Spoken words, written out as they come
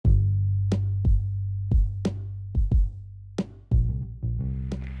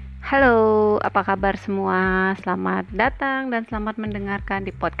Halo, apa kabar semua? Selamat datang dan selamat mendengarkan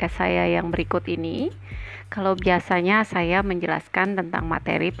di podcast saya yang berikut ini. Kalau biasanya saya menjelaskan tentang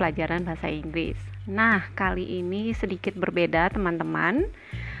materi pelajaran bahasa Inggris. Nah, kali ini sedikit berbeda, teman-teman.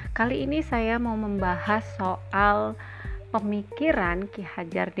 Kali ini saya mau membahas soal pemikiran Ki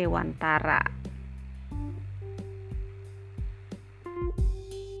Hajar Dewantara.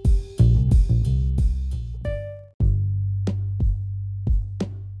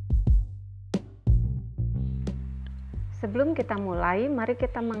 Sebelum kita mulai, mari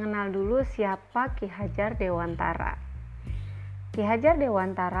kita mengenal dulu siapa Ki Hajar Dewantara. Ki Hajar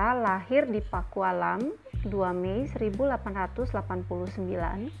Dewantara lahir di Pakualam 2 Mei 1889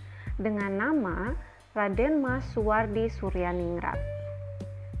 dengan nama Raden Mas Suwardi Suryaningrat.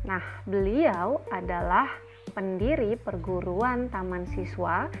 Nah, beliau adalah pendiri perguruan taman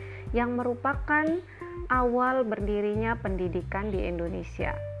siswa yang merupakan awal berdirinya pendidikan di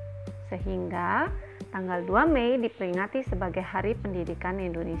Indonesia. Sehingga tanggal 2 Mei diperingati sebagai Hari Pendidikan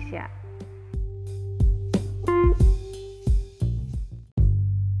Indonesia.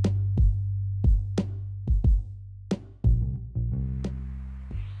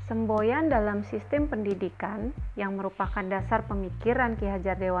 Semboyan dalam sistem pendidikan yang merupakan dasar pemikiran Ki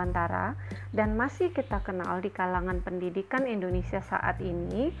Hajar Dewantara dan masih kita kenal di kalangan pendidikan Indonesia saat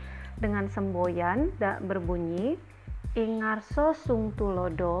ini dengan semboyan berbunyi Ing ngarso sung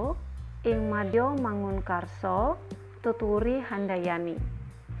tulodo, ing madyo mangunkarso, tuturi handayani,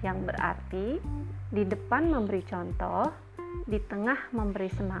 yang berarti di depan memberi contoh, di tengah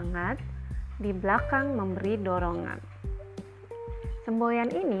memberi semangat, di belakang memberi dorongan. Semboyan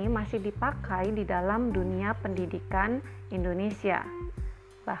ini masih dipakai di dalam dunia pendidikan Indonesia,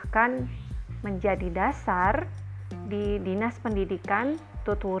 bahkan menjadi dasar di Dinas Pendidikan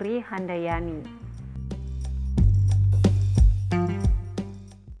Tuturi Handayani.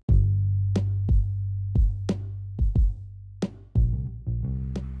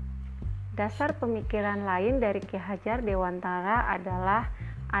 Dasar pemikiran lain dari Ki Hajar Dewantara adalah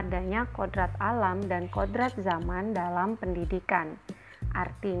adanya kodrat alam dan kodrat zaman dalam pendidikan.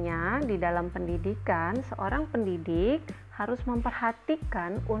 Artinya, di dalam pendidikan, seorang pendidik harus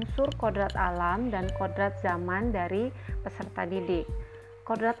memperhatikan unsur kodrat alam dan kodrat zaman dari peserta didik.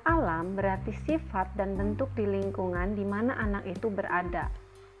 Kodrat alam berarti sifat dan bentuk di lingkungan di mana anak itu berada.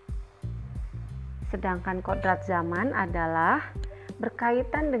 Sedangkan kodrat zaman adalah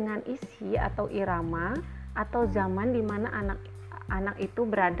berkaitan dengan isi atau irama atau zaman di mana anak itu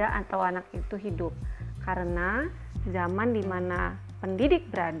berada atau anak itu hidup. Karena zaman di mana pendidik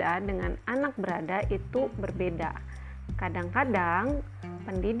berada dengan anak berada itu berbeda. Kadang-kadang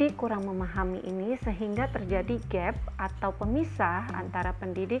pendidik kurang memahami ini sehingga terjadi gap atau pemisah antara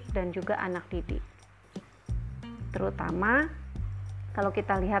pendidik dan juga anak didik. Terutama kalau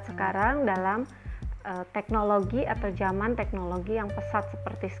kita lihat sekarang dalam teknologi atau zaman teknologi yang pesat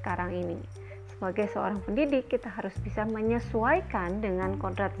seperti sekarang ini. Sebagai seorang pendidik, kita harus bisa menyesuaikan dengan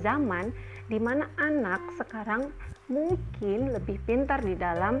kodrat zaman di mana anak sekarang mungkin lebih pintar di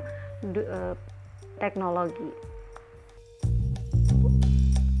dalam teknologi.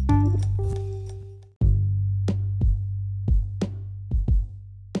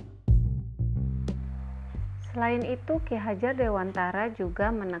 Selain itu, Ki Hajar Dewantara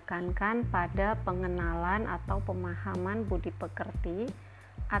juga menekankan pada pengenalan atau pemahaman budi pekerti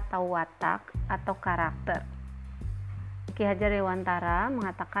atau watak atau karakter. Ki Hajar Dewantara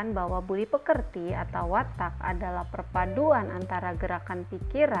mengatakan bahwa budi pekerti atau watak adalah perpaduan antara gerakan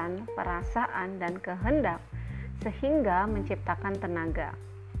pikiran, perasaan, dan kehendak sehingga menciptakan tenaga.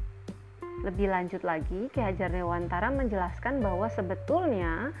 Lebih lanjut lagi, Ki Hajar Dewantara menjelaskan bahwa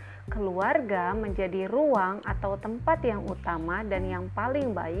sebetulnya keluarga menjadi ruang atau tempat yang utama dan yang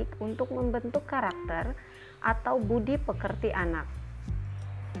paling baik untuk membentuk karakter atau budi pekerti anak.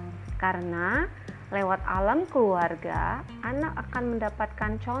 Karena lewat alam keluarga, anak akan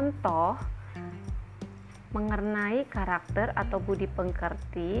mendapatkan contoh mengenai karakter atau budi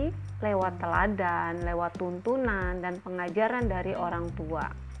pekerti lewat teladan, lewat tuntunan, dan pengajaran dari orang tua.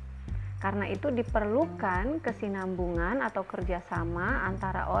 Karena itu diperlukan kesinambungan atau kerjasama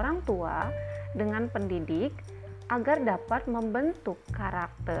antara orang tua dengan pendidik agar dapat membentuk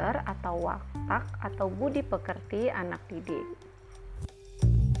karakter atau watak atau budi pekerti anak didik.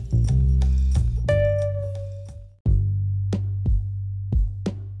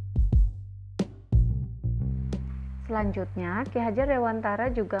 Selanjutnya, Ki Hajar Dewantara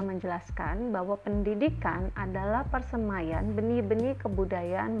juga menjelaskan bahwa pendidikan adalah persemaian benih-benih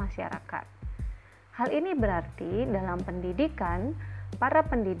kebudayaan masyarakat. Hal ini berarti dalam pendidikan para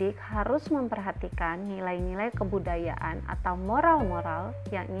pendidik harus memperhatikan nilai-nilai kebudayaan atau moral-moral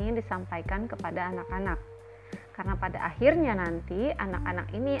yang ingin disampaikan kepada anak-anak. Karena pada akhirnya nanti anak-anak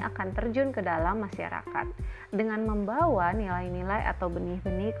ini akan terjun ke dalam masyarakat dengan membawa nilai-nilai atau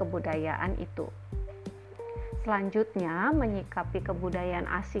benih-benih kebudayaan itu. Selanjutnya, menyikapi kebudayaan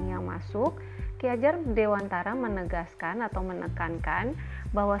asing yang masuk, Ki Hajar Dewantara menegaskan atau menekankan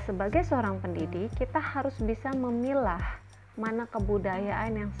bahwa sebagai seorang pendidik kita harus bisa memilah mana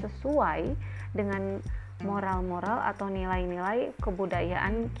kebudayaan yang sesuai dengan moral-moral atau nilai-nilai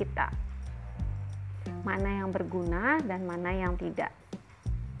kebudayaan kita, mana yang berguna dan mana yang tidak.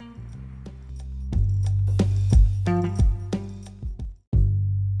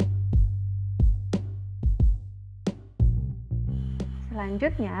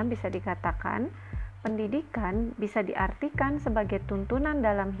 Selanjutnya bisa dikatakan pendidikan bisa diartikan sebagai tuntunan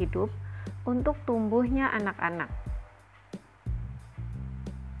dalam hidup untuk tumbuhnya anak-anak.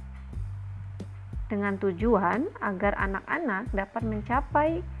 Dengan tujuan agar anak-anak dapat mencapai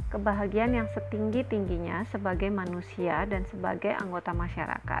kebahagiaan yang setinggi-tingginya sebagai manusia dan sebagai anggota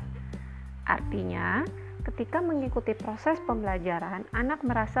masyarakat. Artinya, ketika mengikuti proses pembelajaran, anak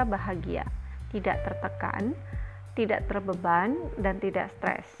merasa bahagia, tidak tertekan, tidak terbeban, dan tidak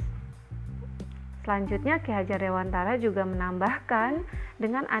stres. Selanjutnya, Ki Hajar Dewantara juga menambahkan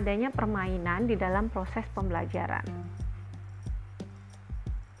dengan adanya permainan di dalam proses pembelajaran.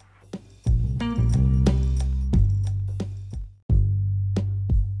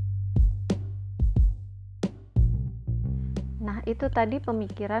 Nah, itu tadi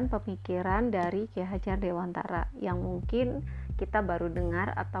pemikiran-pemikiran dari Ki Hajar Dewantara yang mungkin kita baru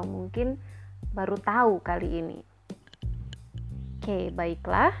dengar atau mungkin baru tahu kali ini. Oke,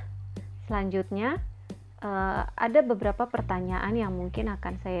 baiklah. Selanjutnya ada beberapa pertanyaan yang mungkin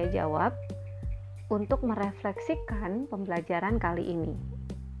akan saya jawab untuk merefleksikan pembelajaran kali ini.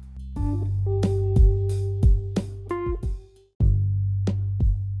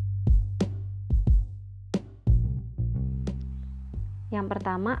 Yang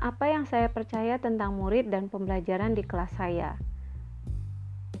pertama, apa yang saya percaya tentang murid dan pembelajaran di kelas saya?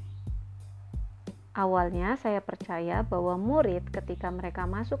 Awalnya saya percaya bahwa murid ketika mereka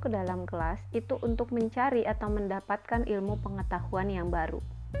masuk ke dalam kelas itu untuk mencari atau mendapatkan ilmu pengetahuan yang baru.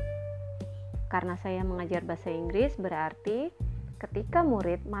 Karena saya mengajar bahasa Inggris, berarti ketika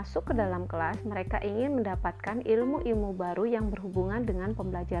murid masuk ke dalam kelas, mereka ingin mendapatkan ilmu-ilmu baru yang berhubungan dengan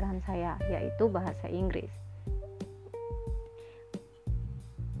pembelajaran saya, yaitu bahasa Inggris.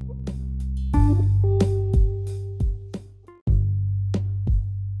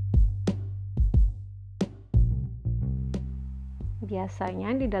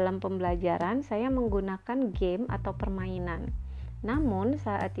 Biasanya di dalam pembelajaran saya menggunakan game atau permainan. Namun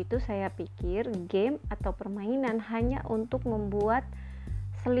saat itu saya pikir game atau permainan hanya untuk membuat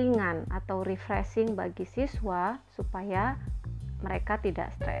selingan atau refreshing bagi siswa supaya mereka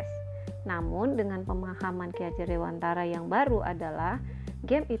tidak stres. Namun dengan pemahaman Ki Hajar Dewantara yang baru adalah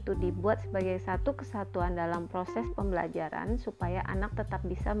game itu dibuat sebagai satu kesatuan dalam proses pembelajaran supaya anak tetap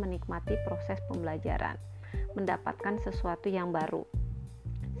bisa menikmati proses pembelajaran, mendapatkan sesuatu yang baru.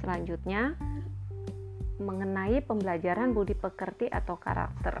 Selanjutnya, mengenai pembelajaran budi pekerti atau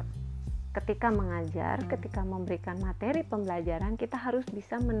karakter. Ketika mengajar, ketika memberikan materi pembelajaran, kita harus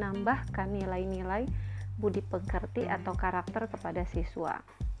bisa menambahkan nilai-nilai budi pekerti atau karakter kepada siswa.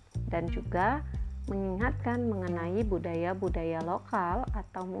 Dan juga mengingatkan mengenai budaya-budaya lokal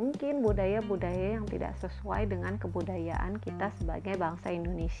atau mungkin budaya-budaya yang tidak sesuai dengan kebudayaan kita sebagai bangsa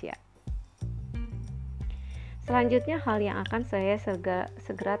Indonesia. Selanjutnya, hal yang akan saya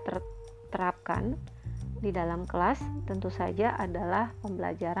segera terapkan di dalam kelas tentu saja adalah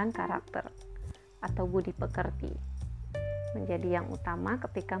pembelajaran karakter atau budi pekerti menjadi yang utama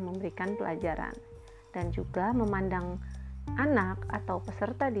ketika memberikan pelajaran, dan juga memandang anak atau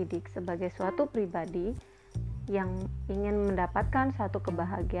peserta didik sebagai suatu pribadi yang ingin mendapatkan suatu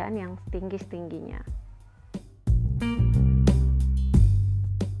kebahagiaan yang setinggi-tingginya.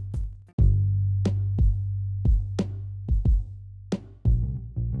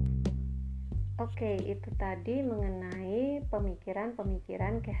 Oke, itu tadi mengenai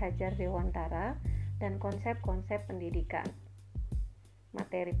pemikiran-pemikiran Ki Hajar Dewantara dan konsep-konsep pendidikan.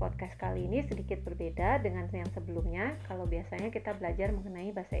 Materi podcast kali ini sedikit berbeda dengan yang sebelumnya, kalau biasanya kita belajar mengenai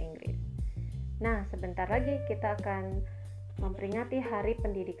bahasa Inggris. Nah, sebentar lagi kita akan memperingati Hari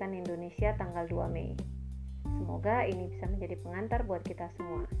Pendidikan Indonesia tanggal 2 Mei. Semoga ini bisa menjadi pengantar buat kita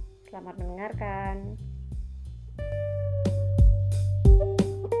semua. Selamat mendengarkan.